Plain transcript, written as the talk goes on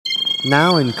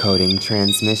Now encoding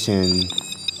transmission.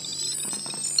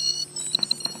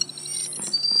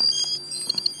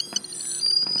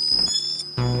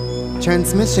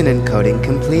 Transmission encoding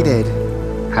completed.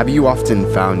 Have you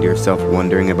often found yourself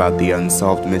wondering about the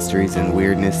unsolved mysteries and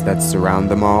weirdness that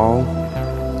surround them all?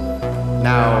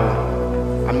 Now,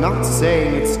 I'm not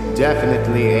saying it's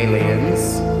definitely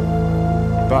aliens,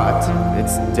 but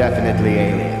it's definitely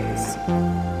aliens.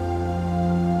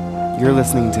 You're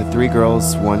listening to Three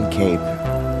Girls, One Cape.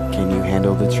 Can you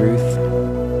handle the truth?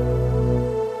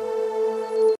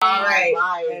 All right.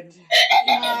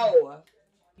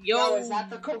 Yo, is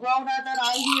that the corona that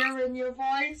I hear in your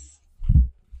voice?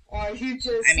 Or are you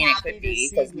just I mean, it could be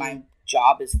because my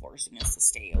job is forcing us to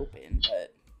stay open,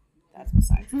 but that's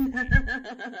besides the point.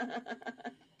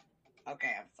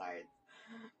 Okay, I'm sorry.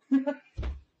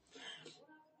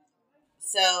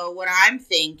 So what I'm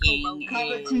thinking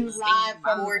Coming is to you live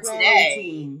for from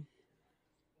today.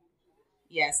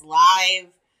 Yes, live.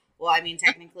 Well, I mean,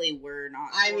 technically we're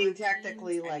not. I mean,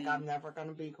 technically, I'm never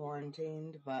gonna be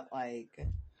quarantined, but like.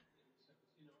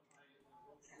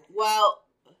 Well,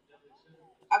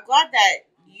 I'm glad that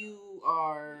you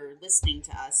are listening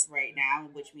to us right now,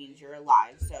 which means you're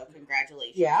alive. So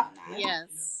congratulations on that.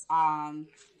 Yes.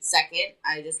 Second,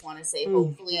 I just want to say,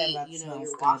 hopefully,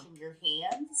 you're washing your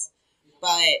hands.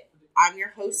 But I'm your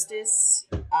hostess,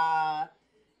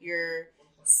 your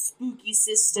spooky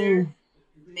sister,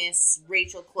 Miss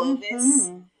Rachel Clovis,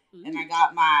 and I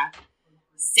got my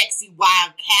sexy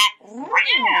wild cat,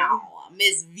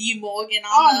 Miss V Morgan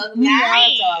on the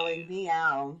line. Darling,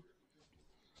 meow.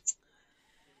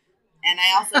 And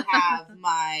I also have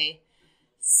my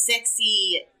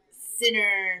sexy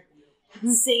sinner,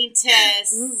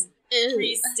 saintess,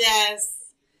 priestess,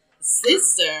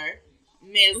 sister,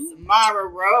 Miss Mara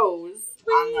Rose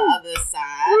on the other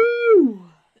side. Woo.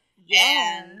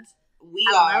 And we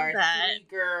are Three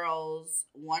Girls,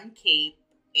 One Cape,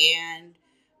 and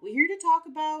we're here to talk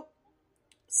about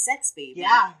sex, baby.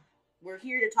 Yeah. We're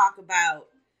here to talk about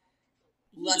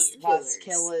lust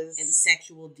killers and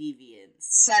sexual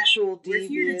deviance. We're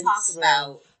here to talk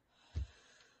about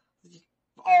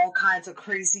all kinds of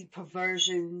crazy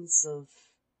perversions of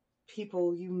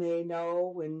people you may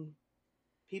know and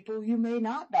people you may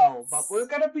not know. But we're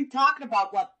going to be talking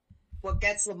about what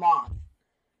gets them on.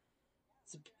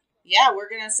 Yeah, we're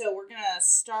gonna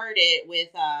start it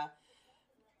with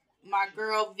my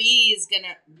girl V is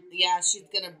she's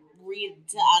gonna read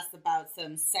to us about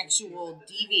some sexual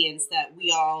deviance that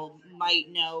we all might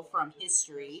know from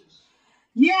history.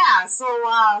 Yeah, so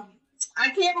I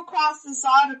came across this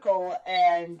article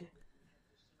and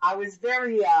I was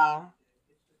very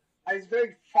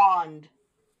fond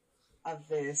of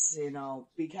this,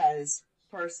 because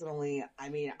personally, I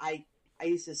mean, I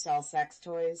used to sell sex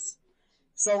toys.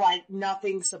 So,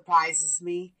 nothing surprises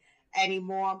me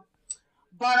anymore.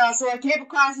 But, so I came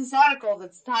across this article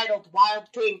that's titled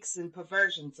Wild Kinks and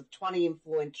Perversions of 20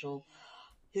 Influential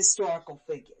Historical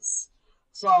Figures.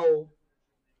 So,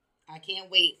 I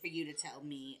can't wait for you to tell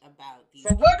me about these.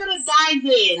 So we're going to dive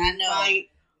in. I know.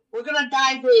 Right? We're going to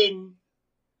dive in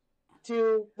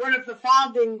to one of the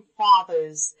founding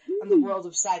fathers in the world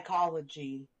of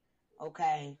psychology.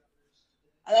 Okay.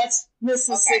 That's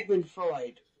Mr. Sigmund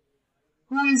Freud.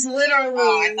 Who is literally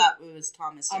I thought it was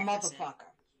Thomas Jefferson. A motherfucker.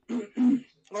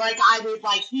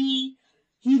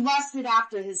 He lusted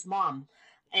after his mom.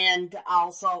 And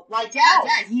also,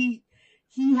 he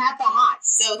had the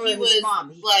hots. So for he his was,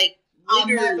 mom. literally a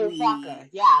motherfucker.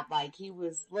 Yeah, he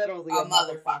was literally a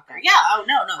motherfucker. Yeah, oh,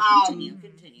 no. Continue.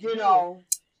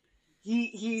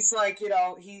 He's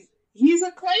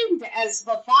acclaimed as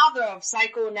the father of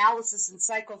psychoanalysis and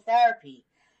psychotherapy,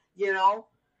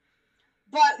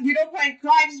 But, what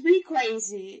drives me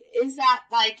crazy is that,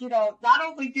 not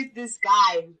only did this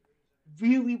guy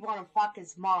really want to fuck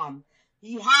his mom,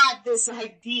 he had this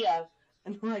idea,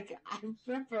 and, I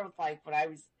remember, when I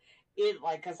was in,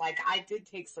 because, I did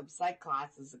take some psych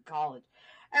classes in college,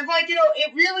 and,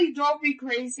 it really drove me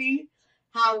crazy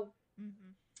how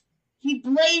he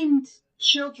blamed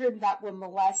children that were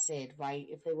molested, right?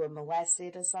 If they were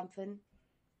molested or something.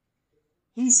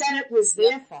 He said it was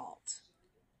their fault.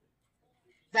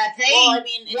 That they,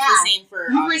 it's the same for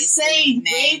he was saying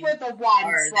they were the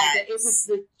ones, it was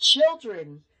the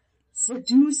children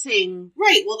seducing.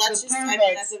 Right, well that's just,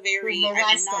 that's a very,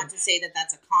 not to say that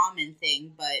that's a common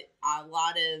thing, but a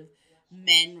lot of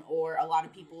men or a lot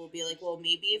of people will be like, well,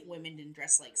 maybe if women didn't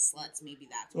dress like sluts, maybe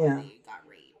that's why they got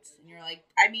raped. And you're like,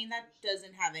 that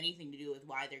doesn't have anything to do with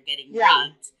why they're getting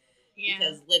raped. Yeah.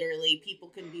 Because literally people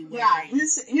can be wearing... Yeah,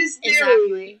 his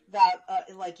theory that,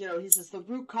 he says the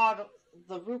root cause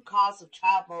of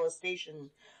child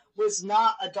molestation was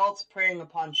not adults preying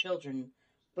upon children,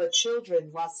 but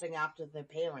children lusting after their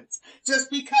parents. Just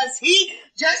because he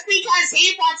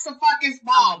wants to fuck his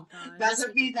mom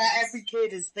doesn't mean that every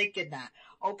kid is thinking that.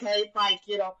 Okay, like,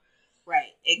 you know.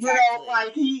 Right, exactly. You know,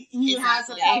 like, he has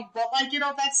a problem, but, like, you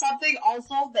know, that's something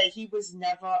also that he was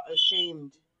never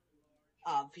ashamed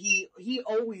of. He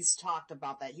always talked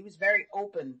about that. He was very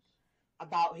open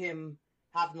about him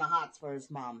having the hots for his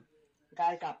mom. The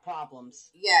guy got problems.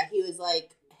 Yeah, he was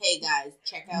like, hey guys,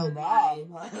 check out my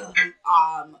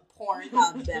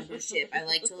Pornhub membership. I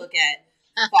like to look at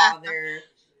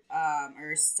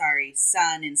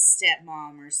son and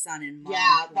stepmom, or son and mom.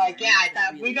 Yeah, like,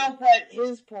 yeah, really... we know what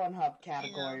his Pornhub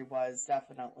category was,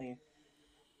 definitely.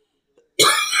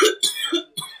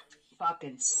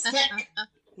 Fucking sick.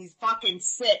 He's fucking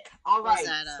sick. Alright,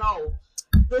 so,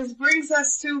 this brings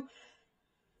us to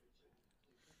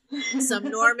some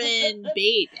Norman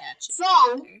Bate action.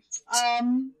 So,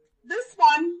 this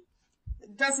one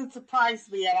doesn't surprise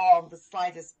me at all the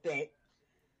slightest bit,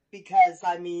 because,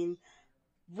 I mean,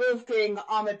 Wolfgang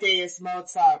Amadeus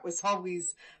Mozart was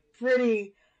always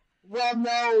pretty well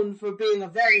known for being a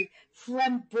very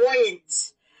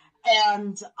flamboyant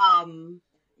and,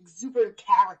 exuberant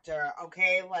character,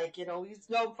 okay? Like, you know, he's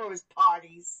known for his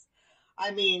parties.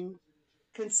 I mean,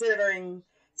 considering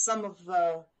some of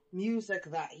the music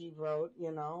that he wrote,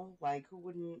 you know, like, who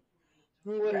wouldn't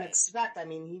right. expect? I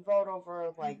mean, he wrote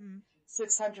over, like,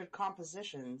 600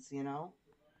 compositions, you know?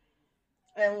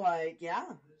 And, like, yeah.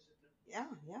 Wow.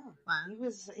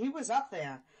 He was up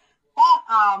there. But,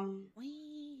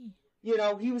 you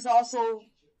know, he was also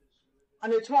a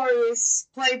notorious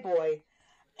playboy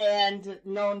and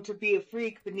known to be a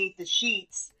freak beneath the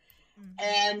sheets.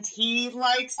 And he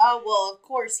likes... Oh, well, of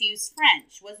course, he was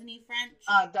French. Wasn't he French?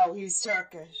 No, he's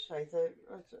Turkish, I think.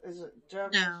 Is it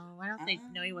German? No, I don't think...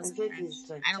 No, he wasn't French. He's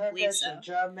like I don't Turkish believe so. Or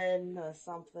German or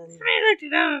something. I looked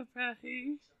it up.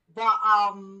 But,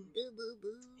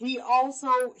 he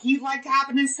liked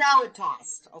having his salad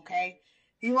tossed, okay?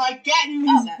 He liked getting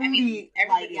his booty... I mean,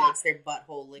 everybody likes their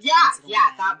butthole licked. Yeah,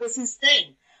 that was his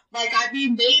thing. Like, I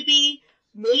mean, maybe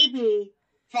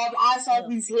from us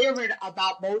always hearing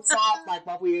about Mozart, like,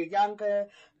 when we were younger,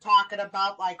 talking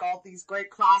about, like, all these great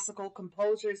classical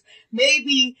composers,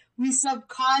 maybe we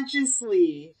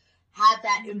subconsciously had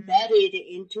that embedded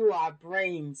into our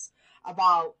brains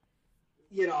about,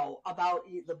 you know, about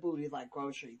the booty like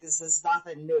grocery. This is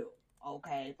nothing new,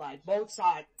 okay? Like,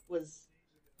 Mozart was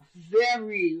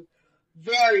very,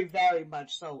 very, very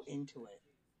much so into it.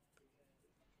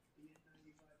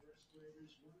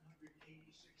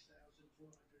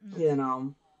 You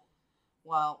know.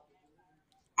 Well,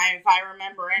 if I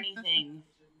remember anything,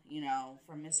 you know,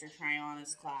 from Mr.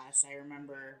 Triana's class, I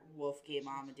remember Wolfgang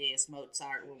Amadeus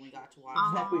Mozart when we got to watch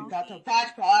that movie. We got to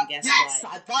watch that. Yes,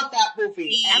 what? I love that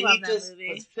movie. And he just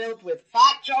was filled with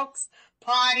fat jokes,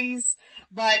 parties,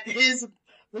 but the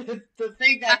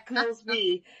thing that kills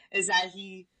me is that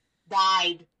he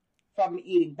died from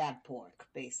eating bad pork,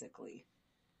 basically.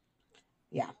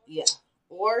 Yeah. Yeah.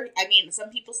 Or, I mean,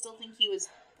 some people still think he was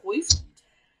poisoned.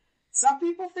 Some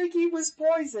people think he was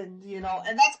poisoned, you know,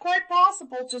 and that's quite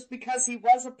possible just because he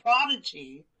was a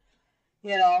prodigy,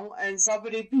 you know, and so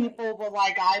many people were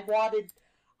like, I wanted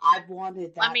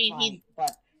that life,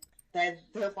 but they're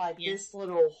like, this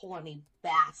little horny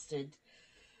bastard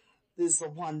is the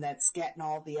one that's getting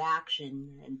all the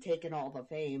action and taking all the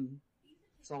fame,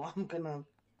 so I'm gonna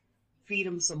feed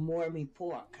him some wormy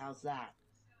pork. How's that?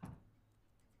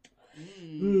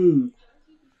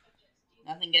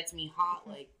 Nothing gets me hot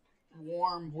like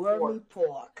wormy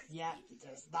pork. Yeah,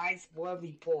 just nice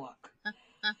wormy pork.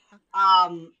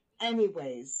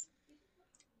 Anyways,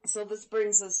 so this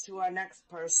brings us to our next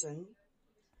person,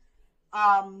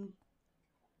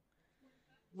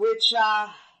 which is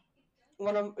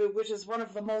one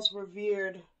of the most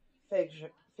revered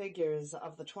figures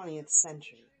of the 20th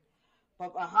century,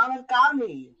 but Muhammad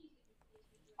Gandhi.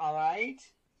 All right.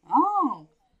 Oh.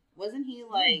 Wasn't he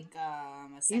like a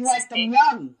sexist? He liked them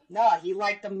young. No, he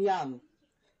liked them young.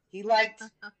 He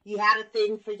had a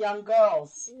thing for young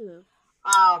girls. Ew.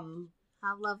 How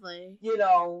lovely. You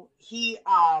know, he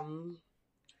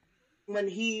when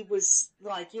he was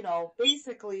like, you know,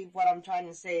 basically what I'm trying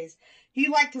to say is he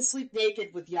liked to sleep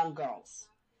naked with young girls.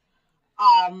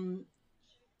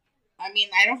 I mean,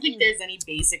 I don't think there's any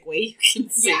basic way you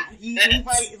can say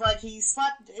he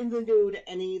slept in the nude,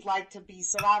 and he liked to be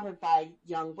surrounded by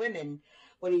young women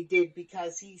when he did,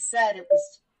 because he said it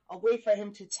was a way for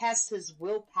him to test his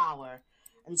willpower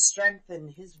and strengthen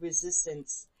his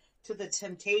resistance to the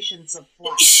temptations of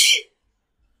flesh.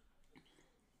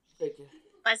 Thank you.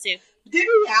 Bless you. Did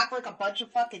he have like a bunch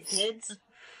of fucking kids?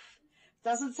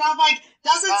 Doesn't sound like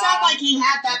he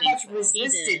had that much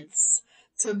resistance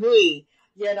to me,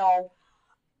 you know.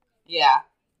 Yeah.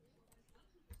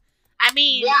 I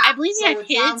mean, I believe he had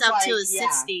kids up to his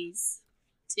 60s,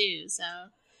 too, so.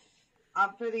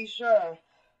 I'm pretty sure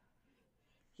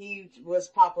he was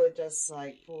probably just,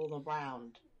 like, fooling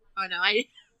around. Oh, no,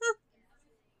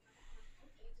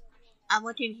 I'm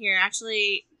looking here.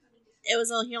 Actually, he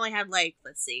only had, like,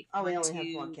 let's see. Oh, he only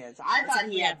had 4 kids. I thought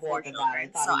he had 4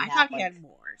 children. I thought he had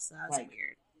more, so that's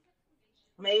weird.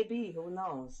 Maybe, who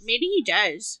knows? Maybe he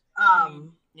does.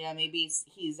 Yeah, maybe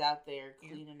he's out there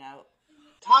cleaning out.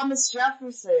 Thomas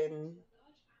Jefferson.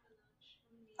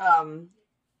 We're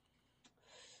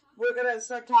gonna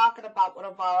start talking about one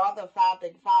of our other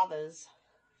founding fathers.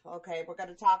 Okay, we're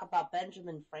gonna talk about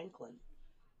Benjamin Franklin.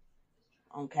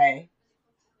 Okay.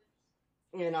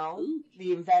 You know,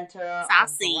 the inventor of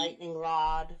the lightning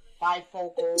rod,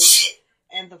 bifocals,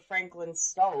 and the Franklin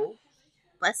stove.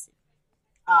 Bless him.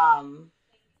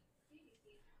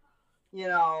 You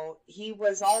know, he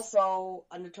was also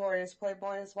a notorious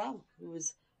playboy as well. He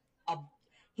was a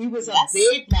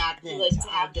big magnet. He liked to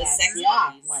have the sex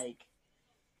parties. Like,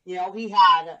 you know, he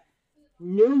had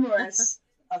numerous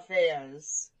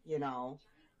affairs, you know.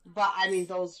 But, I mean,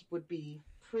 those would be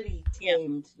pretty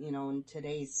tamed, you know, in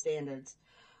today's standards.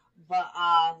 But,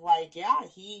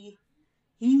 he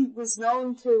was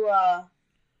known to,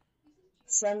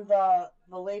 send the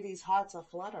ladies' hearts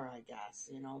aflutter, I guess,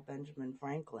 you know, Benjamin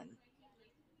Franklin.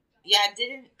 Yeah, I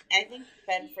think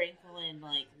Ben Franklin,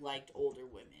 liked older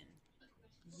women.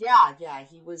 Yeah,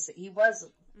 he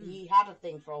had a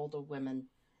thing for older women.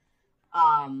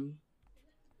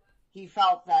 He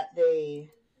felt that they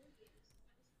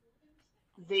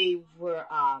were,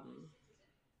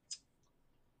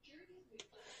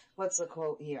 what's the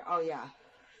quote here? Oh, yeah.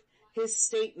 His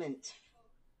statement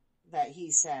that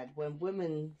he said, when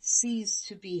women cease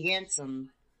to be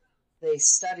handsome, they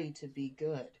study to be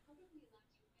good.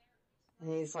 And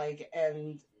he's like,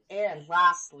 and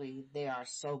lastly, they are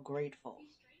so grateful.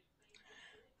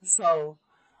 So,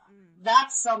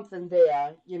 that's something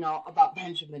there, you know, about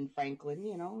Benjamin Franklin,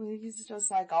 you know, he's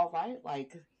just like, all right,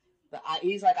 like,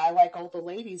 he's like, I like older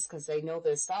ladies because they know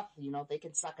their stuff, you know, they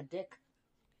can suck a dick.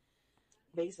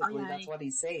 Basically, that's what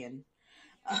he's saying.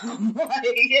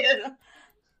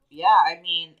 Yeah, I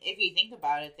mean, if you think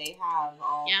about it, they have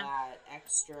all that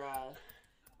extra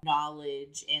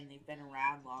knowledge, and they've been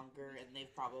around longer, and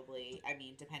they've probably, I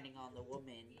mean, depending on the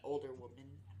woman, older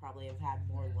women probably have had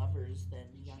more lovers than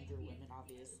younger women,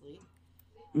 obviously.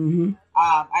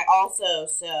 I also,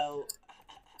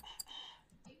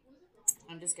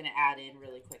 I'm just going to add in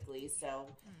really quickly, so,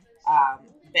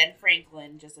 Ben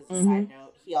Franklin, just as a side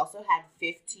note, he also had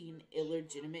 15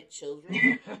 illegitimate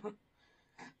children.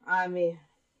 I mean...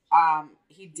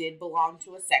 he did belong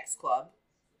to a sex club.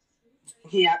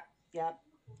 Yep.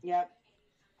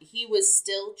 He was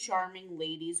still charming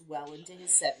ladies well into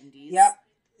his 70s.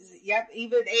 Yep,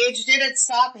 even age didn't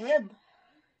stop him.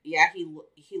 Yeah, he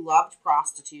loved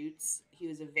prostitutes. He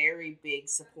was a very big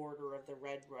supporter of the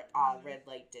red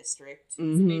light district.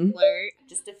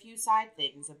 Just a few side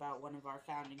things about one of our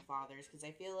founding fathers, because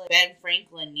I feel like Ben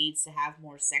Franklin needs to have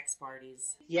more sex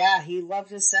parties. Yeah, he loved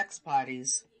his sex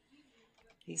parties.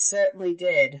 He certainly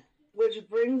did. Which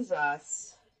brings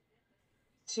us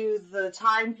to the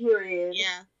time period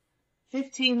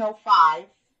 1505,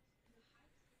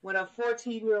 when a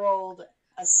 14-year-old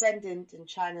ascendant in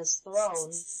China's throne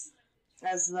as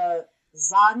the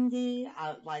Zandi,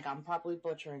 I'm probably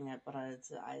butchering it, but I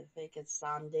think it's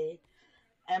Zandi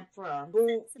emperor,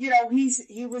 who, you know,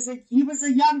 he was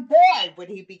a young boy when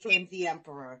he became the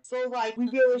emperor. So, like, we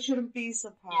really shouldn't be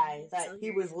surprised that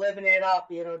he was living it up,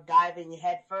 you know, diving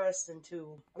headfirst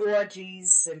into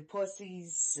orgies and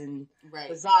pussies and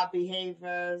bizarre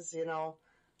behaviors, you know,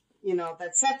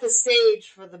 that set the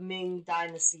stage for the Ming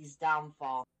Dynasty's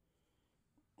downfall.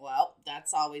 Well,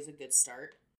 that's always a good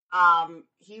start.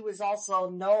 He was also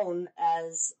known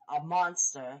as a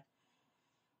monster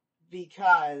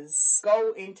because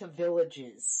go into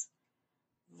villages,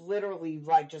 literally,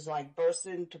 just burst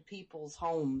into people's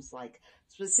homes,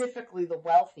 specifically the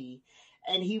wealthy,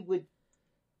 and he would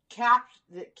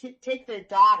take their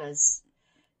daughters,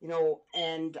 you know,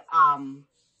 and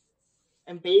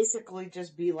basically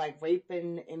just be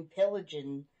raping and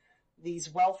pillaging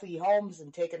these wealthy homes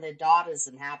and taking their daughters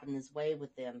and having his way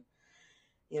with them.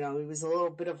 You know, he was a little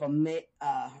bit of a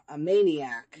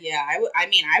maniac. Yeah, I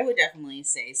would definitely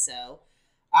say so.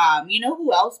 You know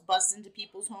who else busts into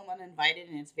people's home uninvited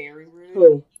and it's very rude?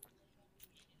 Who?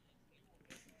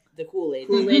 The Kool-Aid.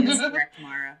 Kool-Aid is correct,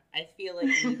 Mara. I feel like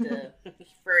we need to...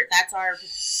 that's our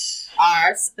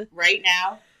right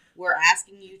now. we're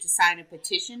asking you to sign a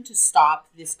petition to stop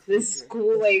this creature. This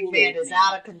Kool-Aid man is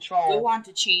out of control. Go on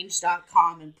to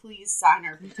change.com and please sign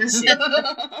our petition.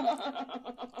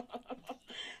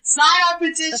 Sign our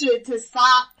petition to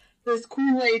stop this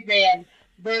Kool-Aid man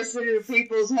bursting into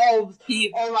people's homes.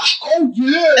 Or like, oh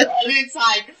yeah! And it's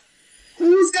like,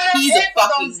 who's gonna pay for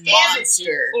those damages?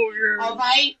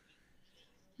 Alright?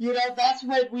 You know, that's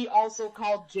what we also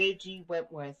call J.G.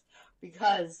 Wentworth.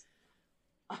 Because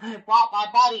I bought my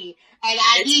buddy and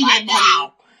I need it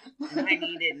now. I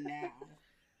need it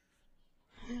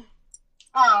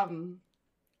now.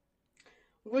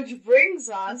 Which brings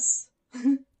us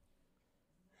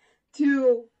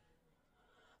to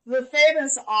the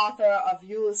famous author of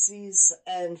Ulysses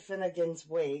and Finnegan's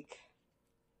Wake.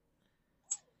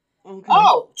 Okay.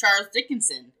 Oh, Charles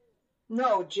Dickinson.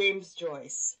 No, James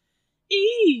Joyce.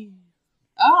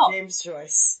 Oh. James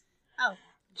Joyce. Oh.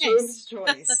 James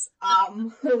Joyce.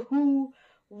 Who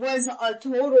was a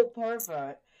total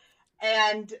pervert.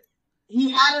 And he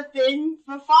had a thing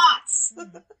for farts.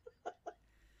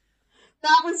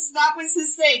 That was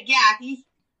his thing. Yeah,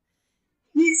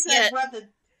 he said whether,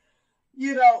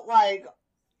 you know, like,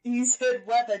 he said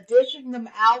whether dishing them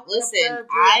out. Listen,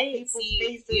 I see,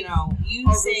 faces, you know,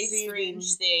 you say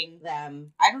strange thing.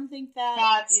 Them. I don't think that,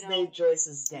 that's, you know, made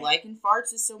Joyce's day. Liking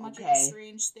farts is so much of a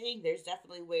strange thing. There's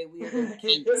definitely way weirder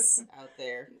kinks out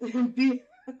there.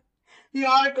 The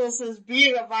article says,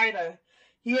 being a writer,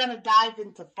 he had to dive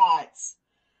into farts.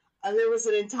 And there was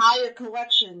an entire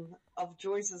collection of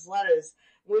Joyce's letters,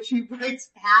 which he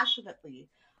writes passionately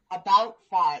about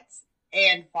farts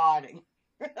and farting.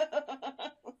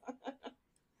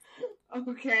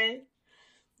 Okay.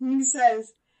 He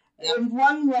says, in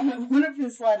one of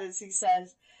his letters, he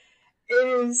says, it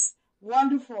is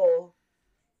wonderful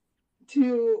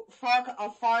to fuck a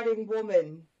farting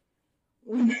woman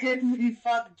when every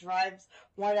fuck drives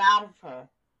one out of her.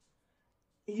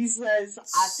 He says,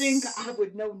 I think I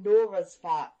would know Nora's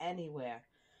fart anywhere.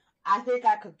 I think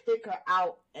I could pick her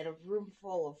out in a room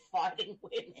full of farting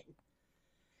women.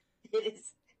 It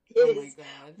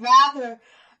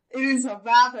is a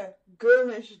rather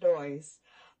girlish noise,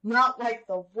 not like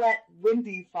the wet,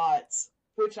 windy farts,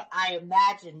 which I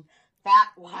imagine fat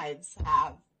wives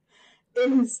have.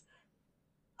 It is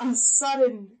a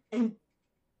sudden and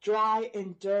dry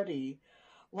and dirty,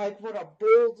 like what a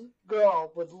bold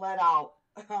girl would let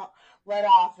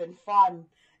off in fun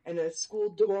in a school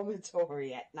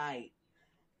dormitory at night.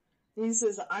 He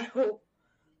says, I hope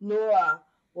Nora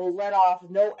will let off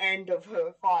no end of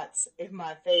her thoughts in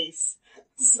my face,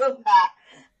 so that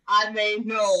I may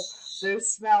know their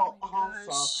smell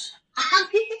also. I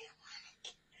mean,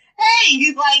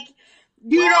 hey, like,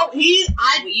 you know,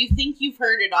 you think you've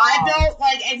heard it all. I don't,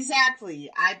 like, exactly.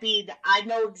 I mean, I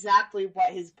know exactly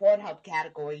what his Pornhub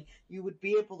category, you would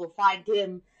be able to find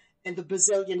him in the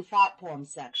Brazilian fart porn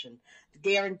section.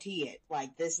 Guarantee it.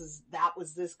 Like, that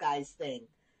was this guy's thing.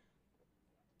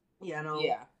 You know?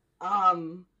 Yeah.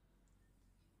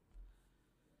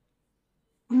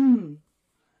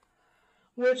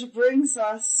 Which brings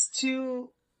us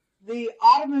to the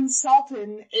Ottoman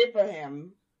Sultan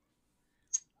Ibrahim.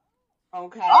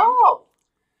 Okay. Oh.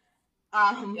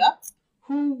 Yep.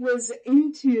 Who was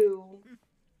into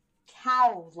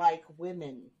cow-like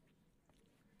women.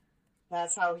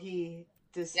 That's how he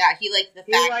he liked the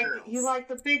fat girls. He liked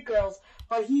the big girls,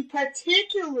 but he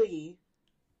particularly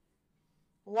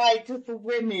liked the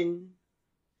women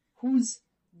whose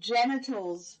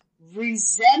genitals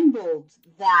resembled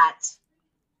that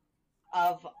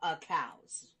of a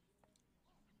cow's.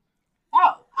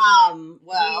 Oh.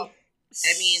 Well,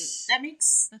 I mean, that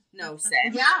makes no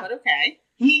sense. Yeah. But okay.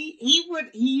 He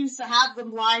used to have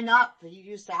them line up. He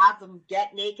used to have them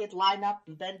get naked, line up,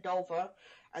 and bend over.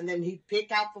 And then he'd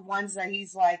pick out the ones that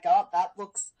he's like, oh, that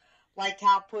looks like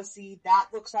cow pussy. That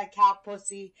looks like cow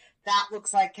pussy. That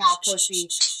looks like cow pussy.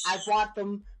 I want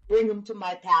them. Bring them to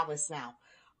my palace now.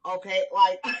 Okay,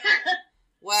 like.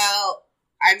 Well,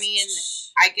 I mean,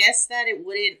 I guess that it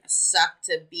wouldn't suck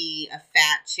to be a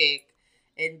fat chick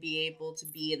and be able to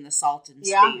be in the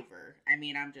Sultan's favor. I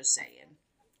mean, I'm just saying.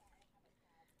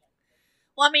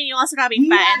 Well, I mean, you also gotta be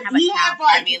fat and have a cow.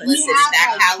 I mean, listen, if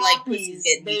that cow-like pussy's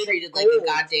getting treated like a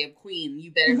goddamn queen,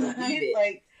 you better believe it.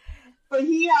 Like, but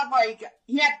he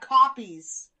had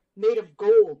copies made of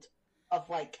gold of,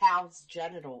 like, cows'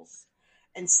 genitals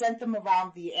and sent them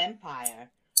around the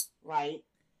empire, right?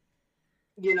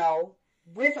 You know,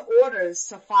 with orders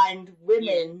to find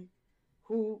women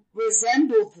who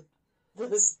resembled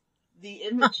the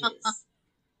images.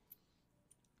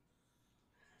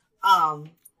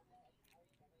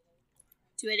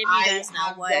 Do any of you guys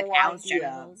know what a cow's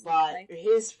genitals look like?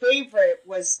 His favorite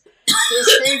was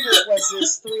his favorite was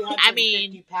this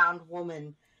 350-pound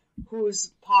woman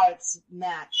whose parts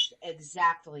matched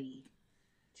exactly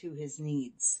to his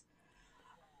needs.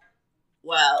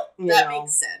 Well, that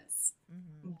makes sense.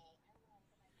 Mm-hmm.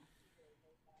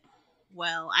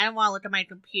 Well, I don't want to look at my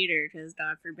computer because,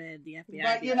 God forbid, the FBI.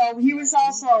 But he was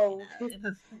also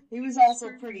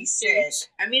pretty sick.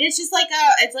 I mean, it's just like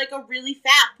a really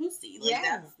fat pussy. Like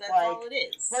that's all it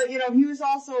is. But he was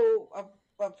also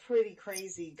a pretty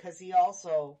crazy because he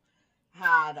also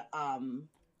had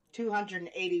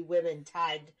 280 women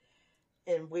tied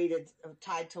to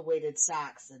weighted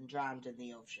sacks and drowned in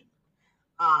the ocean.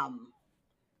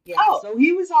 So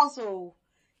he was also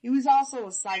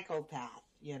a psychopath,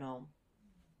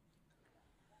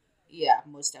 Yeah,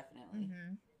 most definitely.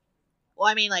 Mm-hmm. Well,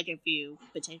 I mean, like, if you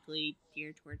particularly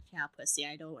gear towards cow pussy,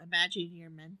 I don't imagine your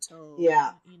mental,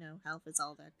 health is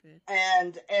all that good.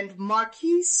 And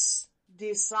Marquise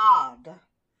de Sade,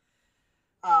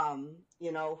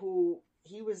 who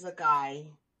he was a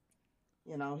guy,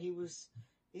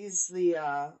 he's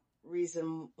the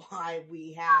reason why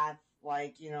we have,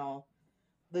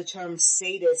 the term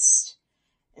sadist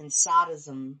and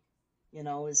sadism,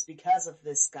 is because of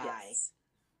this guy. Yes.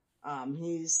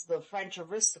 He's the French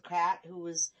aristocrat who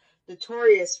was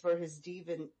notorious for his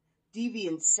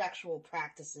deviant sexual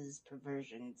practices,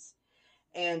 perversions,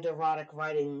 and erotic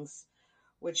writings,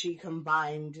 which he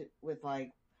combined with,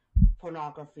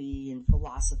 pornography and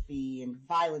philosophy and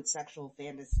violent sexual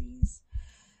fantasies,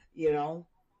 Yeah,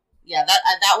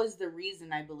 that was the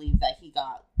reason I believe that he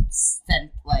got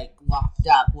sent, locked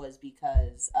up, was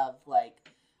because of,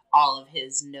 all of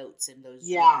his notes and those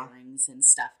drawings and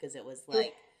stuff, because it was,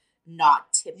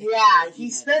 not typical. Yeah,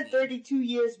 he spent 32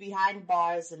 years behind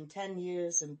bars and 10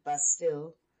 years in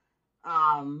Bastille.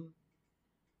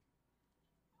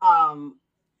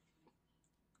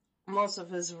 Most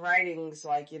of his writings,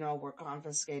 were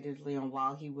confiscated,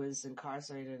 while he was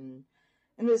incarcerated. And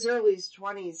in his early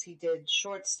 20s, he did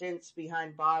short stints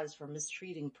behind bars for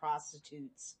mistreating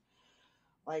prostitutes.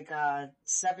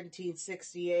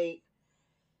 1768,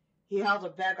 he held a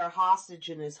beggar hostage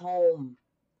in his home,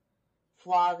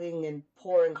 flogging and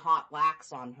pouring hot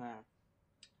wax on her.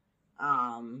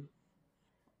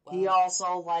 He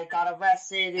also got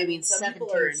arrested in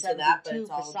 1772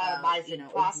 for sodomizing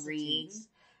prostitutes.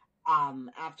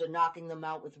 After knocking them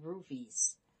out with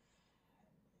roofies.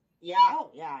 Yeah,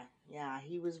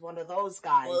 he was one of those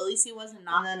guys. Well, at least he wasn't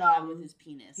knocking them out with his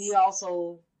penis. He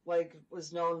also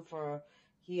was known for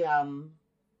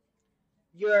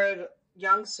lured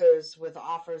youngsters with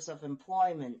offers of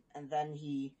employment, and then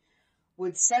he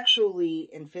would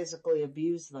sexually and physically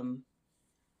abuse them.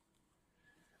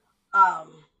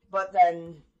 But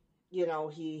then,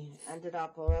 he ended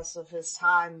up the rest of his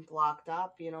time locked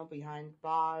up, behind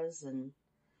bars. And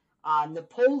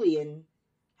Napoleon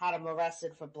had him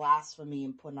arrested for blasphemy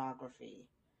and pornography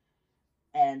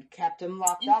and kept him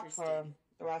locked up for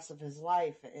the rest of his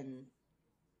life in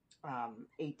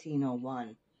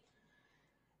 1801,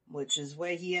 which is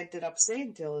where he ended up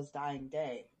staying till his dying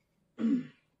day.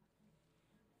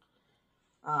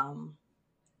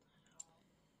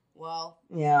 Well,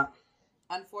 yeah.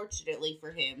 Unfortunately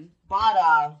for him. But,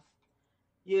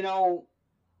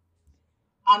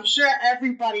 I'm sure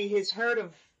everybody has heard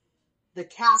of the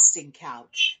casting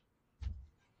couch.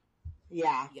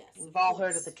 Yeah. Yes. We've all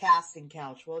heard of the casting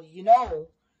couch. Well,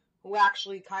 who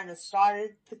actually kind of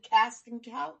started the casting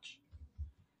couch?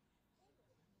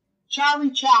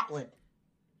 Charlie Chaplin.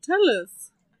 Tell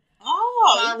us.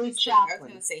 Oh, Charlie Chaplin. I was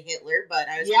going to say Hitler, but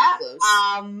I was pretty close.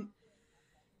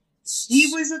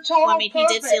 He was a total Well, I mean, he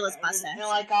did steal his mustache.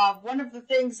 And one of the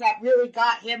things that really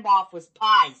got him off was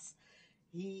pies.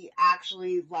 He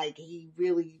actually, he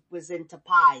really was into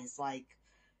pies.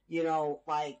 He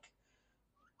liked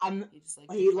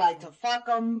to fuck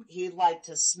them. He liked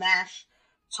to smash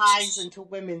pies into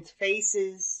women's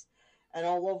faces and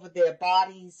all over their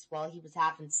bodies while he was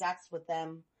having sex with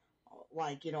them.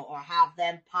 Or have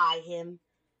them pie him.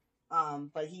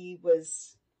 But he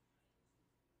was,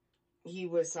 he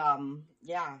would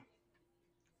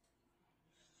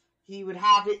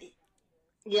have it,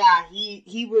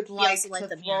 he would like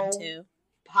to throw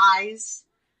pies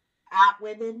at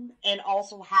women and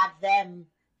also have them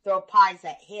throw pies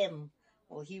at him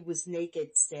while he was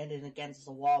naked standing against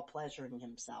the wall pleasuring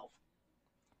himself.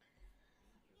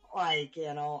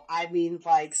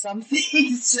 Some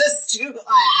things just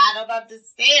I don't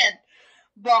understand.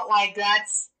 But,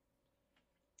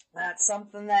 that's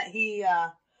something that he,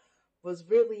 was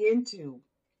really into.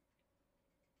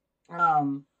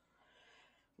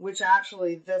 Which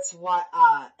actually, that's what,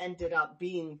 ended up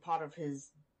being part of his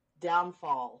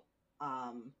downfall,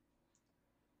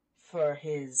 for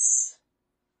his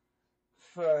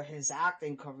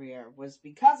acting career was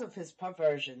because of his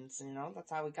perversions,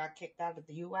 that's how he got kicked out of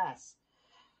the U.S.,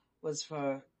 was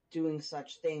for doing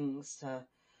such things to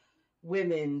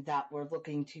women that were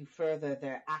looking to further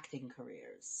their acting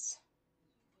careers.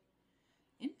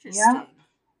 Interesting.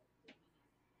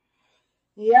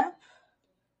 Yep.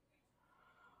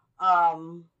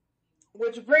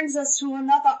 Which brings us to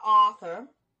another author,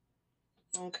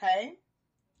 okay?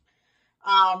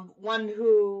 One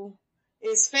who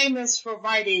is famous for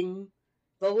writing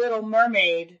The Little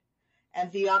Mermaid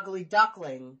and The Ugly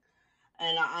Duckling.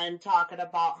 And I'm talking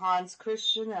about Hans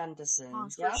Christian Andersen.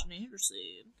 Christian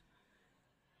Andersen.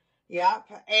 Yep.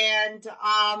 And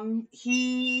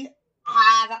he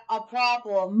had a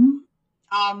problem.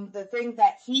 The thing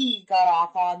that he got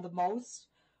off on the most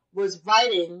was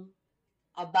writing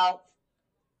about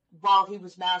while he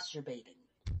was masturbating.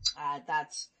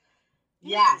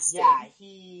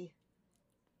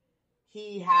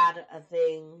 He had a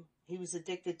thing. He was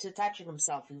addicted to touching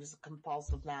himself. He was a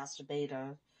compulsive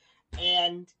masturbator.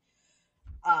 And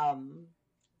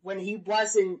when he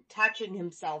wasn't touching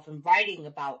himself and writing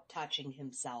about touching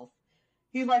himself,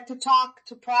 he liked to talk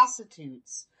to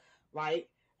prostitutes, right?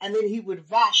 And then he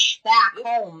would rush back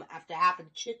home after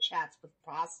having chit-chats with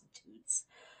prostitutes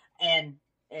and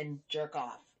jerk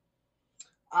off.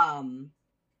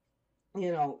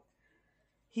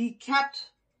 He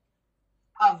kept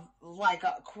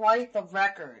quite the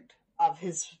record of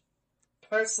his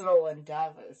personal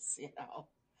endeavors,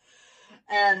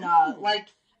 and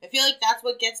I feel like that's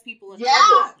what gets people in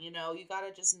trouble. You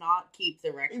gotta just not keep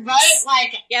the records.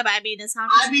 Right? Yeah, but I mean, it's not.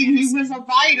 He was a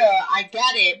writer. I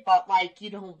get it, but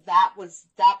that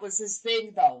was his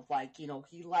thing, though.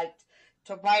 He liked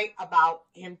to write about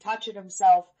him touching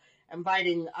himself and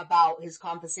writing about his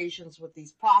conversations with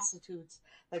these prostitutes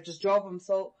that just drove him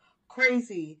so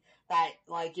crazy that,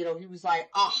 he was like,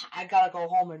 I gotta go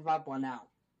home and rub one out.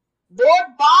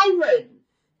 Lord Byron!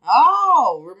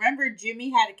 Oh, remember Jimmy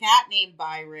had a cat named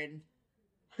Byron.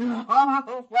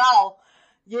 Well,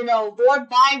 Lord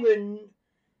Byron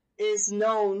is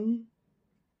known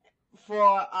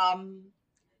for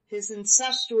his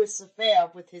incestuous affair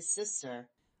with his sister.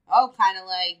 Oh, kind of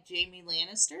like Jaime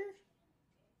Lannister?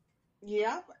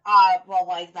 Yeah.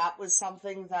 That was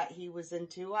something that he was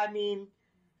into. I mean,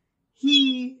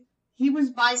 he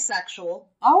was bisexual.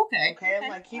 Oh, okay.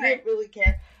 Okay. He didn't really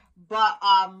care. But,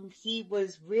 he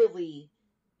was really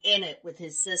in it with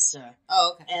his sister.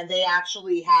 Oh, okay. And they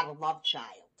actually had a love child.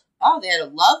 Oh, they had a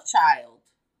love child.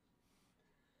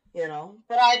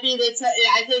 But I mean,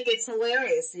 I think it's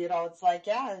hilarious, it's like,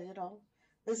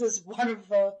 this is one of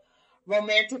the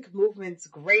romantic movement's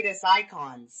greatest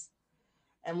icons.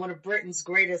 And one of Britain's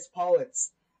greatest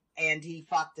poets. And he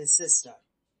fucked his sister.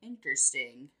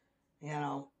 Interesting.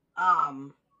 Yeah.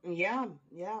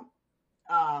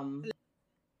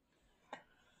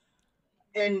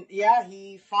 And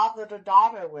he fathered a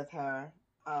daughter with her,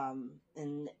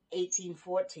 in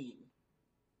 1814.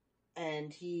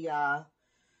 And he,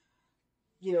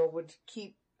 would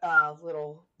keep,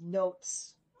 little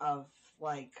notes of,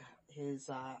 his,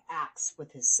 acts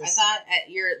with his sister. I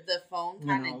thought the phone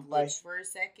kind of glitched for a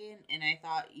second, and I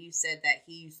thought you said that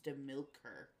he used to milk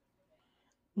her.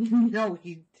 No,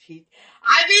 he, I mean,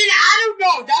 I don't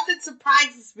know. Nothing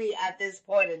surprises me at this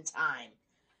point in time.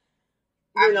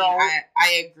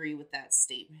 I agree with that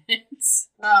statement.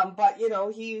 But,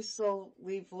 he used to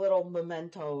leave little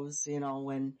mementos,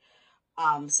 and,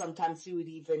 sometimes he would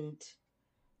even,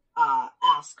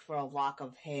 ask for a lock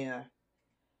of hair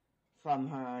from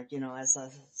her, as a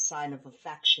sign of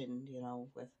affection,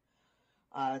 with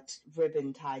a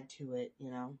ribbon tied to it,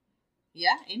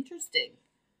 Yeah, interesting.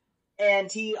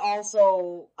 And he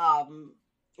also,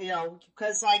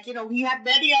 because, he had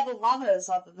many other lovers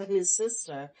other than his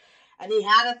sister. And he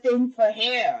had a thing for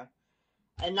hair.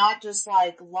 And not just,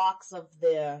 locks of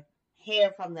their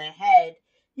hair from their head.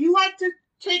 He liked to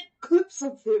take clips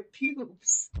of their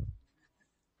pubes.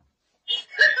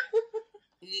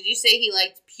 Did you say he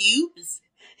liked pubes?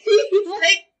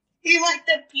 he liked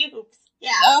the pubes.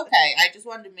 Yeah. Okay, I just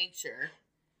wanted to make sure.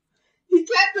 He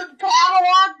kept them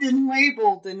cataloged and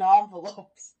labeled in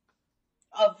envelopes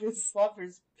of his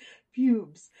lover's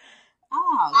pubes.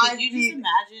 Oh, could you just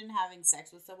imagine having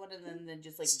sex with someone and then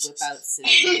just whip out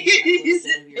scissors and cut a little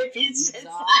bit of your pubes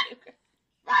off?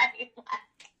 Right.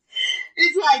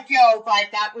 It's like, yo,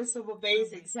 that was some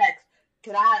amazing sex.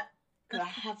 Could I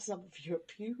have some of your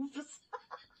pubes?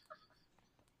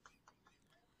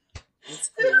 It's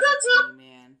crazy to me,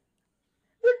 man.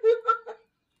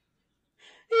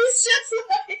 He's just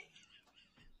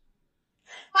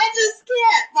I just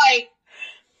can't,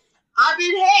 I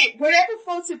mean, hey, whatever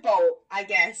floats your boat, I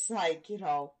guess. Like,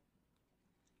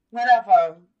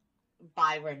 whatever.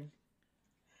 Byron.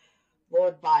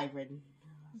 Lord Byron.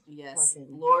 Yes,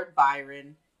 fucking Lord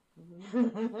Byron.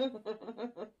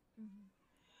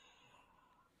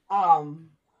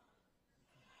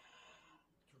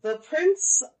 The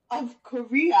Prince of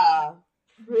Korea,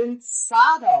 Prince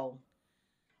Sado.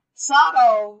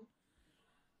 Sado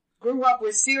grew up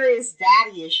with serious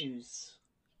daddy issues.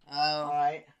 Oh.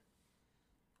 Alright.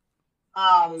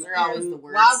 Those are always the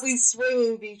worst. Wildly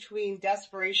swinging between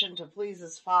desperation to please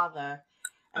his father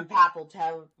and papal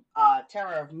terror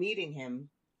of meeting him,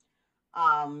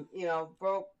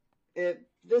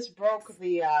 this broke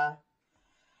the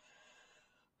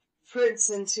prince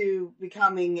into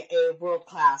becoming a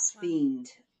world-class fiend.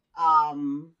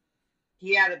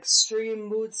 He had extreme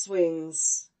mood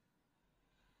swings,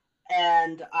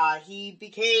 and he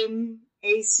became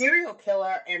a serial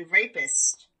killer and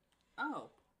rapist. Oh.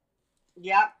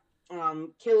 Yep.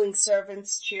 Killing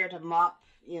servants cheered him up,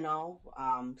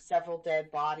 several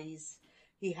dead bodies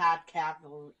he had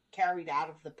carried out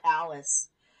of the palace,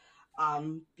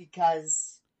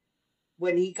 because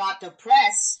when he got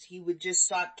depressed, he would just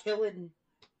start killing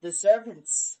the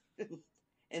servants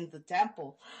in the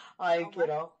temple,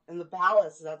 in the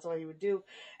palace. That's what he would do.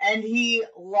 And he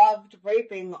loved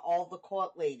raping all the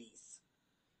court ladies.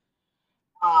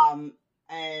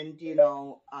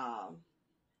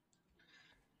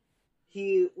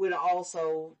 He would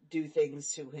also do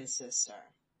things to his sister.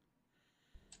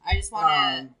 I just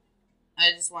want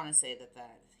to say that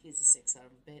he's a sick son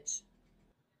of a bitch.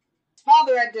 His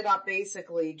father ended up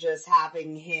basically just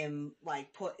having him,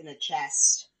 put in a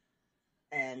chest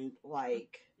and,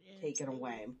 taken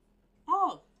away.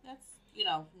 Oh, that's,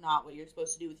 not what you're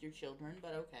supposed to do with your children,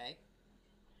 but okay.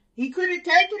 He couldn't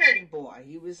take it anymore.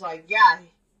 He was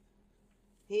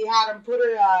he had him put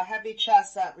in a heavy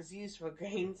chest that was used for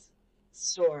grains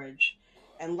storage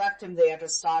and left him there to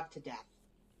starve to death.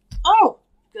 Oh,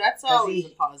 that's always a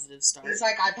positive start. He's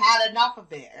like, I've had enough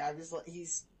of it.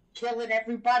 He's killing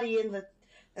everybody in the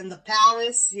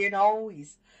palace,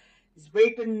 he's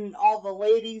raping all the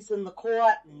ladies in the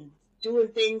court and doing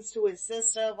things to his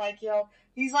sister,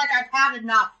 he's like, I've had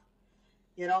enough.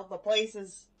 The place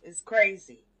is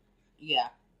crazy. Yeah.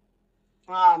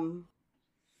 Aleister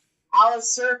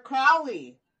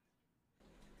Crowley.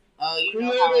 Oh,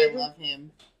 know how I love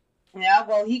him. Yeah,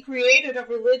 well, he created a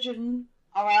religion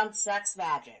around sex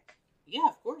magic. Yeah,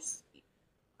 of course.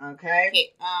 Okay.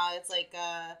 It's like,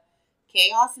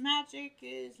 chaos magic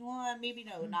is one. Maybe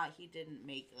no, not, he didn't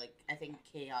make, I think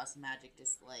chaos magic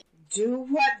is do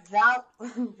what thou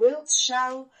wilt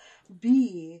shall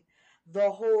be the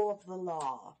whole of the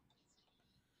law.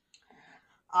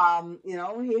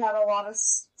 He had a lot of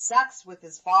sex with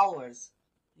his followers.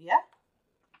 Yeah.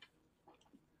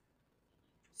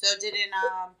 So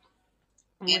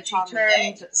which he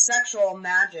turned sexual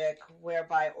magic,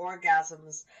 whereby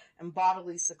orgasms and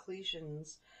bodily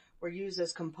secretions were used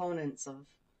as components of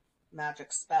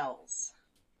magic spells.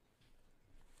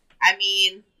 I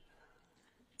mean,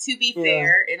 to be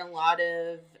fair, in a lot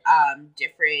of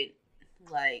different,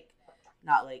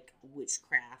 not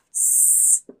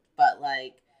witchcrafts, but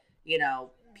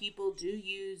people do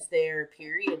use their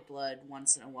period blood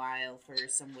once in a while for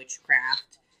some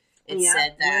witchcraft. It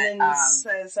said that women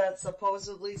says that's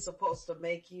supposedly supposed to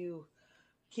make you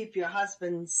keep your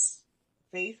husbands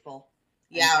faithful.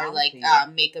 Yeah, or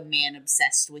make a man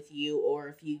obsessed with you, or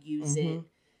if you use it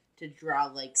to draw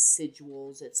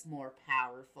sigils, it's more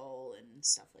powerful and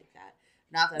stuff like that.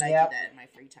 Not that I do that in my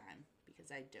free time, because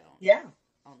I don't. Yeah.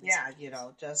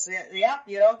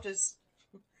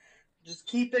 Just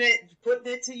keeping it,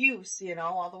 putting it to use,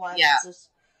 otherwise it's just...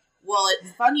 Well,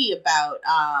 it's funny about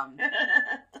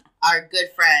our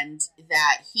good friend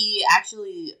that he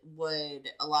actually would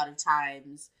a lot of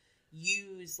times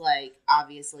use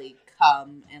obviously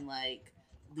cum and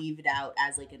leave it out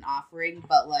as an offering,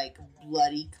 but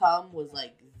bloody cum was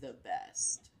the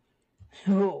best.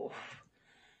 Oh.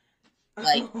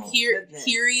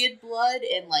 Period blood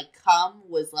and cum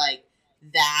was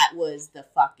that was the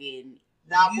fucking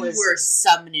were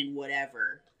summoning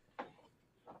whatever.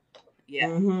 Yeah.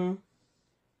 Mm-hmm.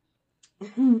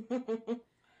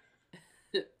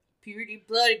 Purity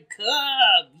blood and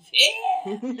cum.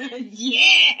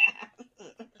 Yeah.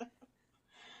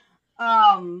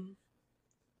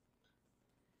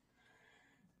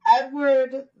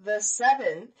 Edward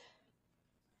VII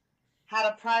had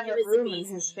a private room in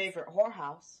his favorite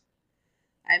whorehouse.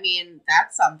 I mean,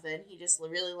 that's something. He just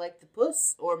really liked the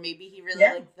puss, or maybe he really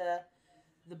liked the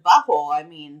butthole. I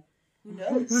mean, who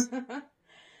knows?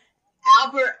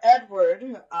 Albert Edward,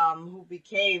 who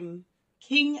became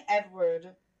King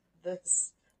Edward the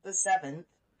Seventh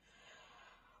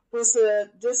was a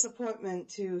disappointment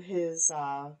to his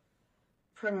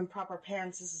prim and proper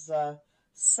parents. This is a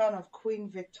son of Queen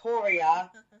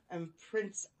Victoria and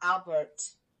Prince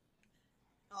Albert.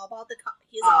 All about the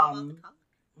he's all about the cock.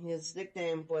 His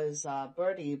nickname was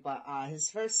Bertie, but his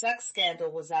first sex scandal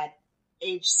was at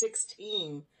age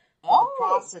 16 with a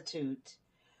prostitute.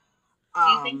 Do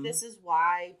you think this is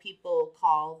why people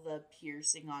call the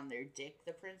piercing on their dick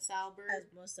the Prince Albert?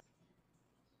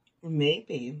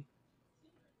 Maybe.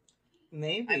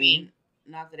 I mean,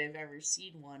 not that I've ever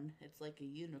seen one. It's like a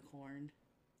unicorn.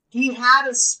 He had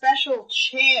a special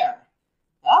chair.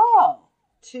 Oh.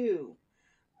 Too.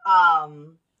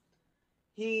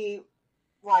 He,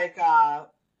 like,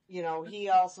 he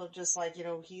also just, like,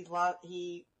 he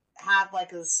had,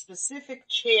 like, a specific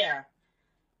chair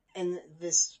in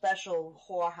this special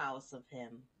whorehouse of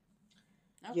him.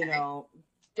 Okay.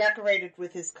 Decorated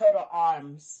with his coat of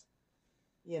arms.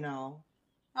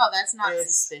 Oh, that's not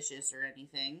suspicious or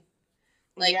anything.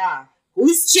 Like,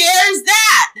 whose chair is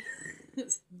that?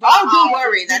 Don't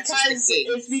worry, that's just the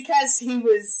Kinks. It's because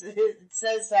it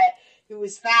says that he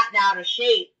was fat and out of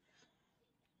shape.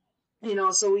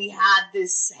 So he had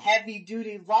this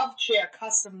heavy-duty love chair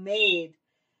custom made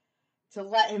to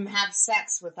let him have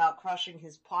sex without crushing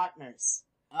his partners.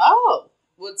 Oh,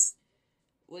 was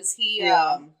he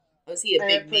a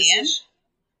big man?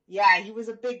 Yeah, he was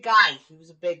a big guy.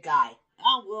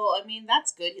 Oh, well, I mean,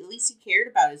 that's good. At least he cared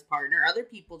about his partner. Other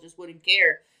people just wouldn't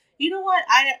care. You know what?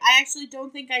 I actually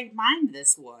don't think I mind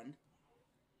this one.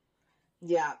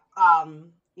 Yeah.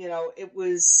 It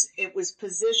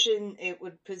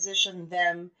would position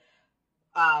them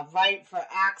right for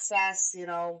access,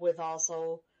 with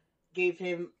also gave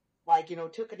him, like,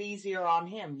 took it easier on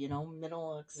him,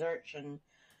 minimal exertion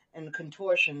and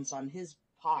contortions on his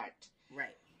part.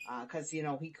 Right. Because, he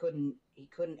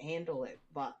couldn't handle it.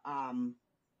 But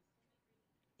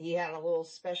he had a little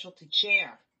specialty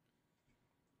chair.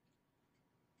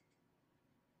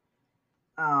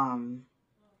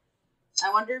 I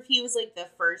wonder if he was, like, the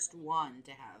first one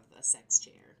to have a sex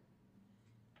chair.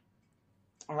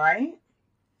 Right?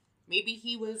 Maybe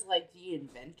he was, like, the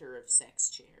inventor of sex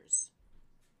chairs.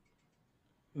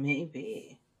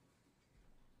 Maybe.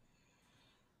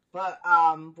 But,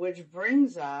 which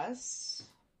brings us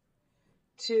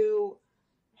to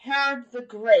Herod the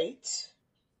Great.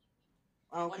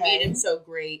 Okay. What made him so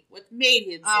great? What made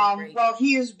him so great? Well,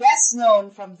 he is best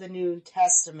known from the New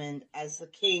Testament as the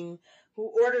king who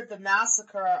ordered the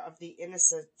massacre of the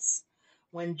innocents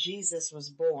when Jesus was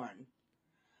born.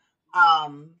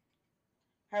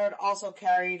 Herod also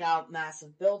carried out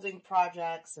massive building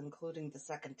projects, including the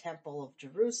Second Temple of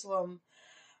Jerusalem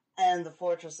and the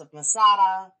Fortress of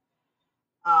Masada,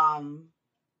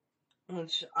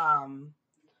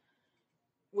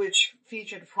 which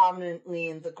featured prominently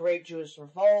in the Great Jewish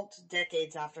Revolt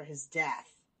decades after his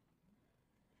death.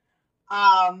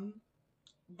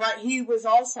 But he was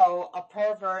also a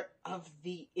pervert of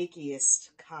the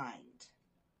ickiest kind.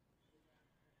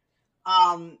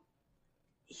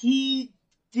 He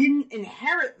didn't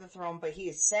inherit the throne, but he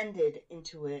ascended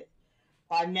into it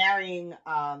by marrying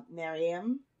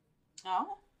Miriam.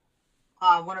 Oh.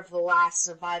 One of the last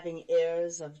surviving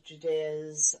heirs of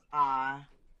Judea's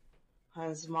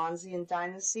Hasmonean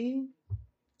dynasty.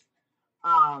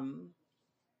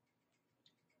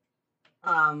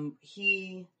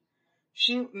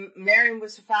 Miriam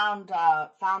was found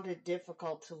it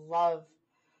difficult to love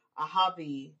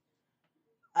Ahabi,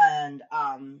 and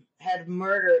had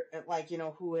murdered,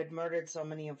 who had murdered so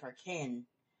many of her kin,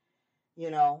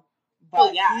 But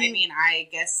well, yeah, I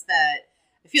guess that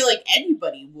I feel like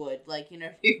anybody would, if you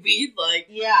mean,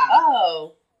 yeah.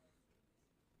 Oh.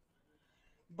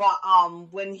 But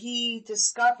when he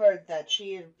discovered that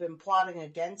she had been plotting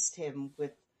against him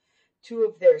with two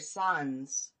of their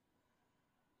sons,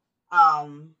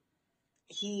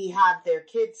 he had their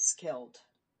kids killed.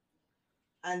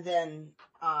 And then,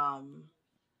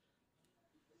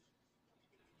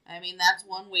 that's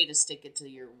one way to stick it to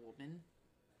your woman.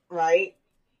 Right?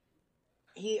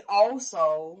 He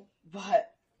also,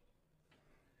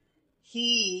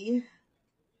 he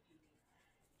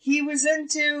was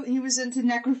into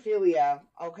necrophilia,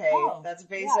 okay? Oh, that's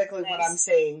basically what I'm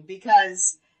saying,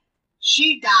 because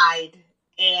she died,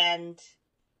 and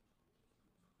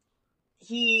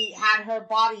he had her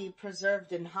body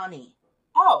preserved in honey.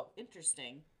 Oh,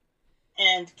 interesting.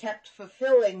 And kept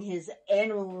fulfilling his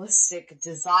animalistic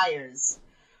desires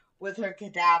with her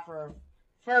cadaver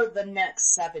for the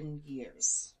next 7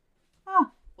 years. Huh.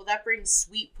 Well, that brings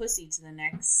sweet pussy to the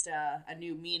next, a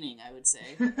new meaning, I would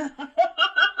say.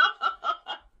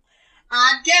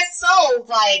 I guess so.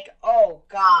 Like, oh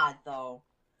God, though.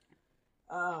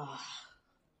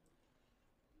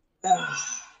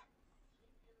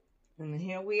 And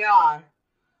here we are.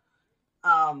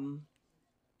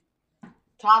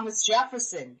 Thomas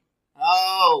Jefferson.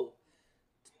 Oh.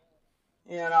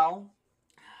 You know,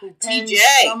 who penned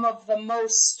TJ. some of the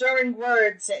most stirring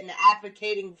words in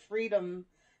advocating freedom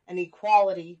and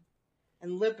equality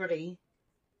and liberty.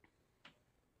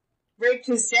 Raped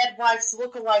his dead wife's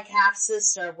look-alike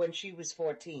half-sister when she was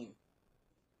 14.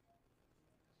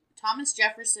 Thomas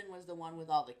Jefferson was the one with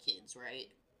all the kids, right?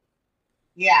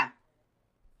 Yeah.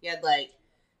 He had like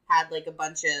a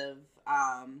bunch of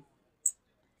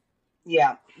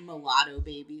mulatto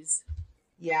babies.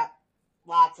 Yeah.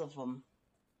 Lots of them.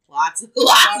 Lots of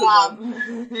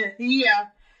them. Yeah.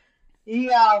 He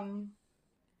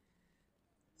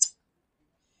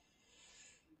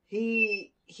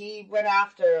went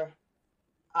after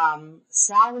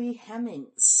Sally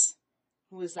Hemings,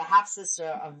 who was the half-sister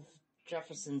of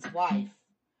Jefferson's wife,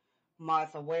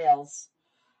 Martha Wales.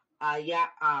 And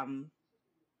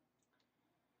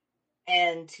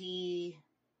he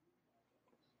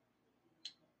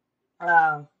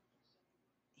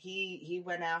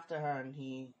went after her, and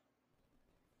he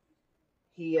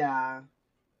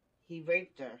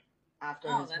raped her after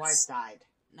his wife died.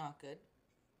 Not good.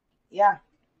 Yeah.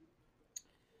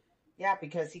 Yeah,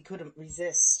 because he couldn't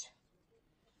resist.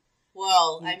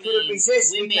 Well, couldn't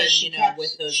resist women,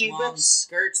 with those long looks,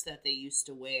 skirts that they used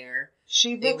to wear.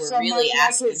 She looks so really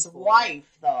much like his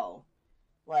wife, though.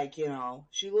 Like,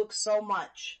 she looks so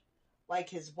much like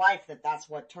his wife that's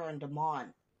what turned him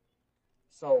on.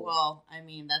 So. Well, I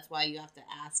mean, that's why you have to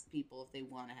ask people if they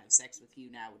want to have sex with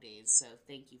you nowadays. So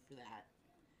thank you for that.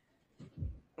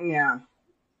 Yeah.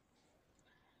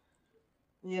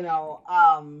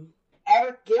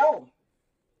 Eric Gill.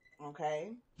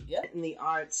 Okay. Yep. In the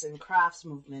arts and crafts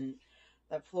movement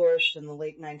that flourished in the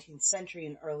late 19th century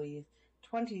and early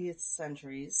 20th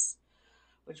centuries,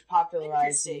 which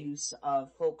popularized the use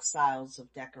of folk styles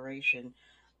of decoration.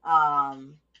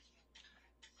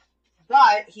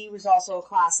 But he was also a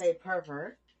Class A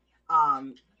pervert.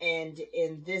 And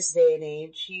in this day and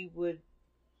age, he would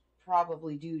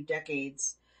probably do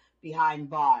decades behind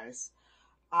bars.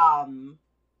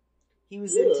 He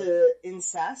was into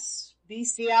incest,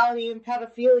 bestiality, and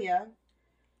pedophilia,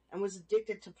 and was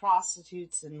addicted to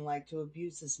prostitutes and to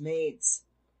abuse his maids.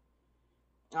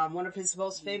 One of his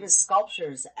most famous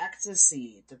sculptures,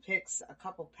 Ecstasy, depicts a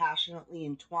couple passionately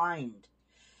entwined.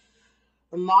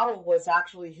 The model was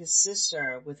actually his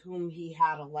sister, with whom he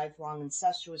had a lifelong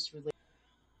incestuous relationship.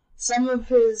 Some of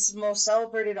his most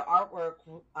celebrated artwork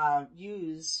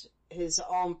used his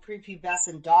own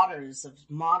prepubescent daughters of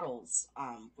models,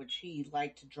 which he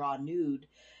liked to draw nude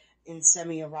in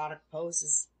semi-erotic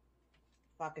poses.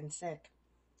 Fucking sick.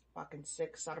 Fucking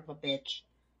sick son of a bitch.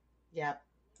 Yep.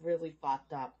 Really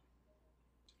fucked up.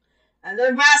 And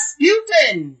then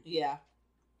Rasputin! Yeah.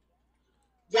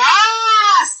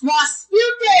 Yes!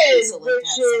 Rasputin!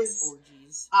 Which is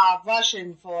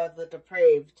Russian for the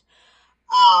depraved.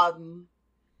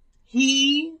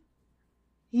 He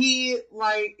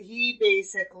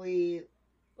basically...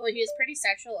 Well, he was pretty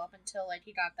sexual up until,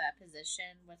 he got that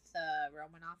position with the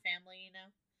Romanov family,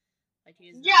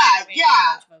 He was a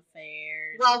bunch of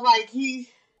affairs. Well,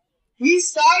 he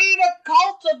started a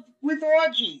cult with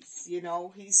orgies,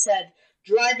 He said,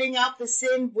 driving out the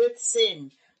sin with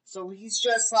sin. So he's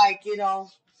just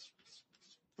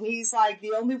he's like,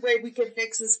 the only way we can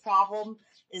fix this problem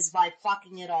is by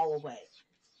fucking it all away.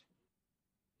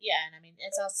 Yeah, and I mean,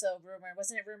 it's also rumored,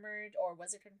 wasn't it rumored, or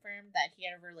was it confirmed that he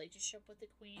had a relationship with the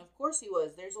queen? Of course he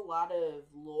was. There's a lot of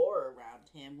lore around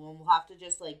him. We'll have to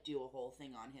just, do a whole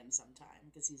thing on him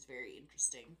sometime, because he's very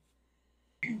interesting.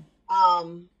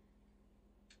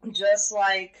 Just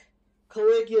like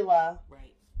Caligula.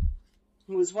 Right.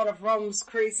 Who was one of Rome's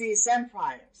craziest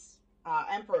emperors,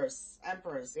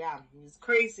 yeah. He was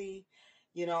crazy,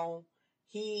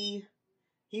 He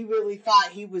really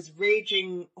thought he was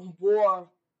waging a war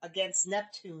against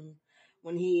Neptune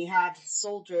when he had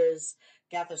soldiers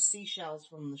gather seashells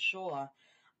from the shore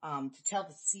to tell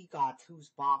the sea gods who's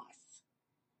boss.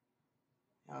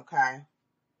 Okay.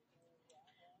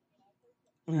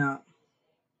 Yeah.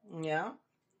 Yeah.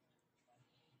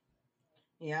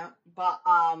 Yeah. But,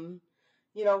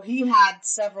 he had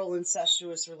several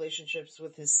incestuous relationships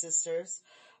with his sisters,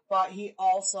 but he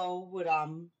also would,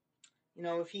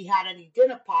 if he had any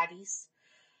dinner parties,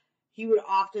 he would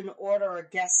often order a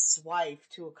guest's wife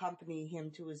to accompany him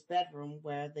to his bedroom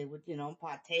where they would,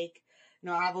 partake,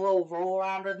 have a little roll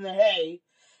around in the hay,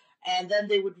 and then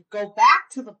they would go back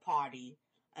to the party,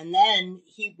 and then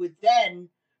he would then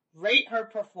rate her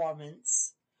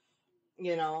performance,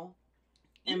 you know.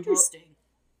 Interesting.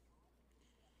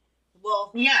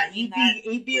 Well, yeah, I mean,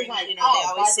 he'd be like, you know,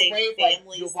 oh, by the way,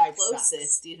 family's your wife closest,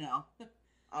 sucks. you know.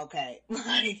 Okay,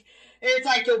 like it's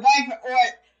like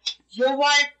your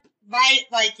wife might,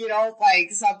 like, you know,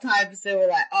 like sometimes they were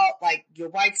like, oh, like your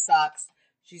wife sucks,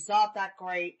 she's not that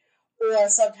great, or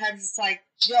sometimes it's like,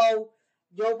 yo,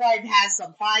 your wife has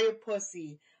some fire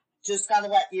pussy, just gotta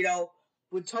let you know,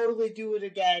 would totally do it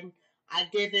again. I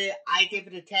give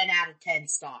it a 10 out of 10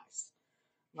 stars.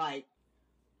 Like,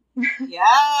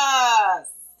 yes.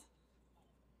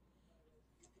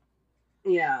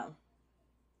 Yeah.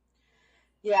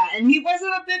 Yeah, and he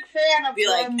wasn't a big fan of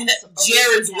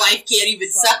Jared's wife can't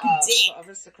even suck a dick.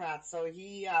 Aristocrats. So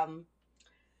he,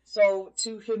 so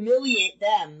to humiliate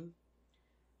them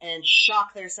and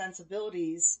shock their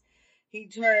sensibilities, he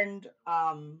turned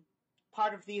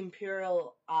part of the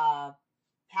imperial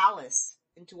palace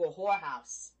into a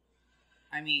whorehouse.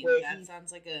 I mean, that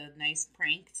sounds like a nice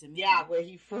prank to me. Yeah, where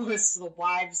he forced the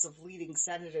wives of leading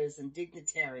senators and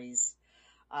dignitaries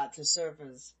to serve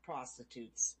as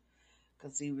prostitutes.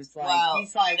 Because he was like,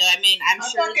 he's like, I mean, I'm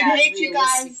sure fucking that hate you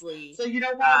guys. So you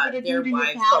know what I'm going to do to your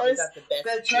palace? I'm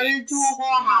going to turn it into a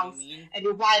whorehouse, you know, and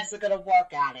your wives are going to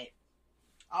work at it.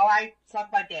 Alright?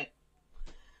 Suck my dick.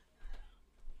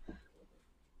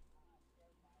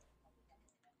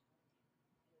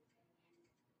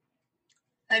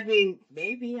 I mean,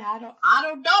 maybe, I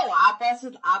don't know.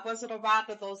 I wasn't around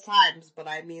at those times, but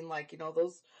I mean, like, you know,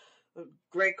 those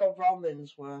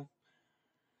Greco-Romans were,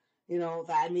 you know,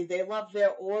 that, I mean, they love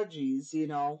their orgies, you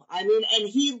know. I mean, and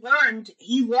he learned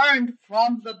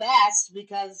from the best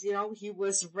because, you know, he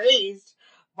was raised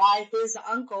by his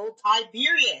uncle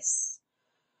Tiberius.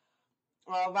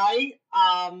 All right?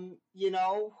 You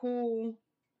know, who,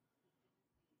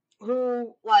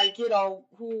 like, you know,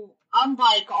 who,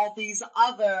 unlike all these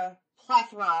other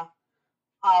plethora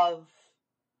of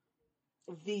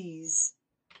these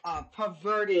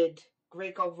perverted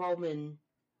Greco-Roman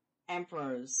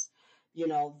emperors, you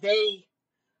know, they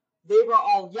were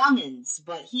all youngins,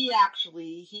 but he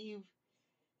actually,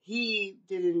 he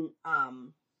didn't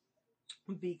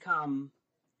become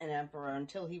an emperor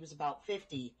until he was about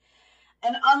 50.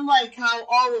 And unlike how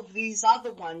all of these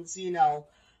other ones, you know,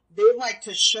 they like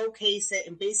to showcase it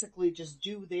and basically just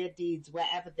do their deeds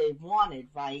wherever they wanted,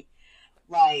 right?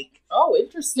 Like, oh,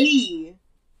 interesting. He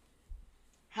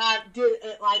had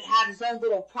his own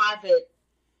little private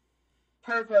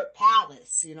pervert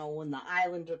palace, you know, in the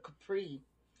island of Capri,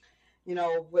 you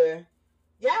know, where,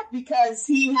 yeah, because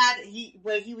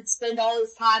where he would spend all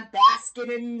his time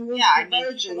basking in his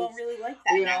virgins. People don't really like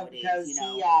that, you know, nowadays, because you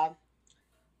know.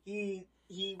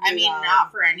 He would, I mean,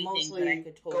 not for anything, but I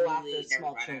could totally go after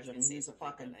small children. He's a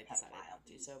fucking pedophile.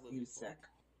 He's sick.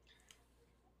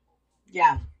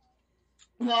 Yeah.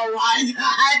 Well, I'd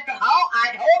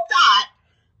hope not.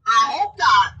 I hope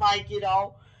not. Like, you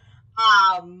know,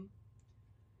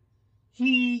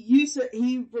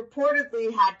 he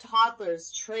reportedly had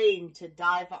toddlers trained to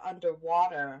dive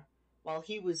underwater while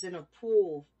he was in a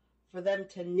pool for them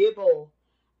to nibble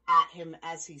at him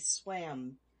as he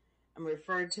swam, and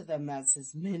referred to them as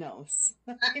his minnows.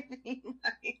 I mean,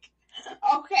 like,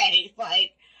 okay,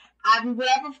 like, I mean,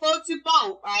 whatever floats your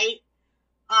boat, right?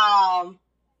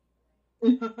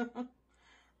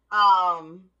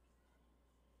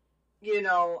 You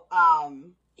know,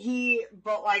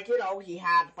 but like, you know, he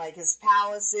had like his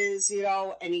palaces, you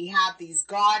know, and he had these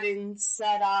gardens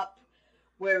set up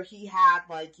where he had,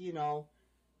 like, you know,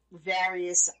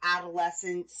 various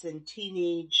adolescents and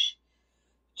teenage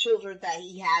children that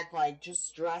he had, like,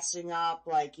 just dressing up,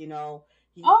 like, you know,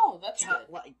 that's good.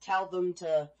 Like, tell them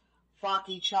to fuck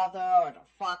each other or to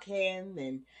fuck him,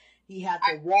 and he had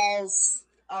the walls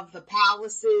of the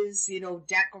palaces, you know,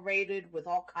 decorated with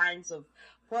all kinds of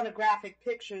pornographic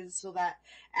pictures, so that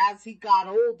as he got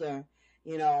older,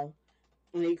 you know,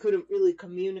 and he couldn't really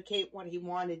communicate what he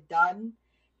wanted done,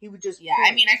 he would just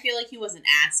I mean, I feel like he wasn't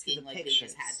asking, like, pictures. They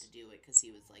just had to do it because he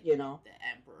was, like, you know, the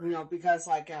emperor. You know, because,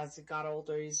 like, as he got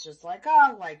older, he's just like,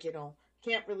 oh, like, you know,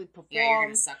 can't really perform. Yeah, you're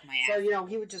gonna suck my ass. So, you know,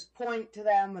 he would just point to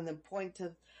them and then point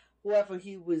to whoever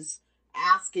he was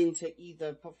asking to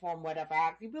either perform whatever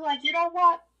act. He'd be like, you know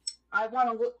what? I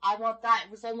want that.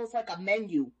 It was almost like a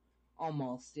menu,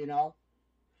 almost, you know?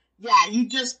 Yeah, you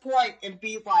just point and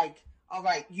be like, all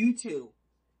right, you two,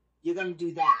 you're gonna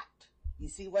do that. You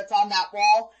see what's on that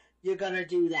wall? You're gonna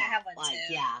do that. I have one like,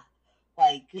 too. Yeah.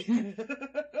 Like,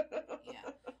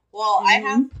 yeah. Well, I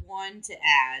have one to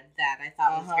add that I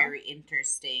thought was very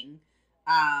interesting.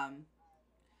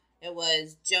 It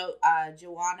was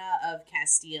Joanna of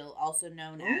Castile, also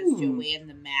known as Joanne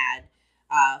the Mad.